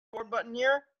record button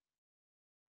here.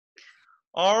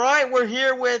 All right, we're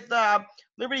here with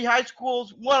Liberty High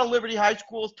School's, one of Liberty High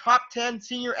School's top 10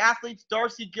 senior athletes,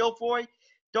 Darcy Gilfoy.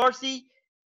 Darcy,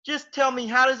 just tell me,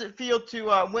 how does it feel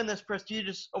to win this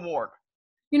prestigious award?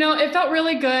 You know, it felt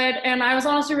really good, and I was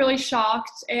honestly really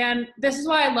shocked. And this is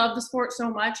why I love the sport so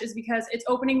much, is because it's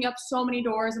opening up so many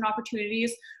doors and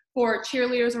opportunities for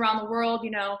cheerleaders around the world.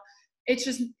 You know,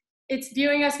 it's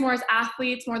viewing us more as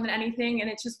athletes more than anything, and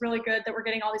it's just really good that we're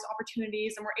getting all these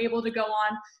opportunities and we're able to go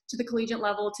on to the collegiate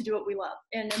level to do what we love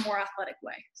in a more athletic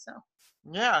way. So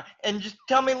Yeah, and just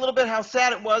tell me a little bit how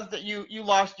sad it was that you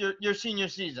lost your senior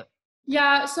season.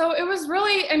 yeah, so it was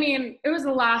really, I mean, it was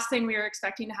the last thing we were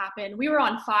expecting to happen. We were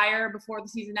on fire before the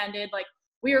season ended. Like,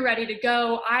 we were ready to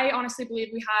go. I honestly believe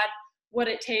we had what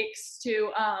it takes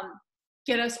to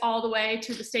get us all the way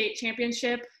to the state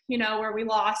championship, you know, where we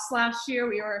lost last year.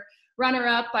 We were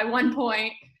runner-up by 1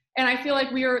 point. And I feel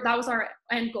like that was our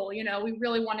end goal, you know. We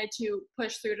really wanted to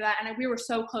push through to that, and we were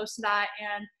so close to that.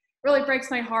 And it really breaks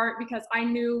my heart because I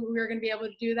knew we were going to be able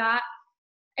to do that.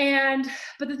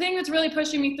 But the thing that's really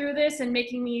pushing me through this and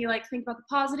making me like think about the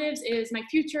positives is my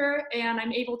future, and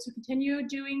I'm able to continue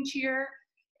doing cheer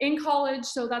in college.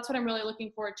 So that's what I'm really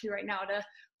looking forward to right now, to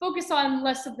focus on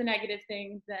less of the negative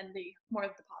things than the more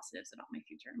of the positives about my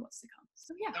future and what's to come.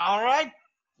 So yeah. All right.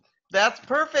 That's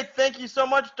perfect. Thank you so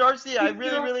much, Darcy. I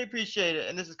really, really appreciate it.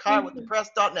 And this is Kyle with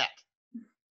ThePress.net.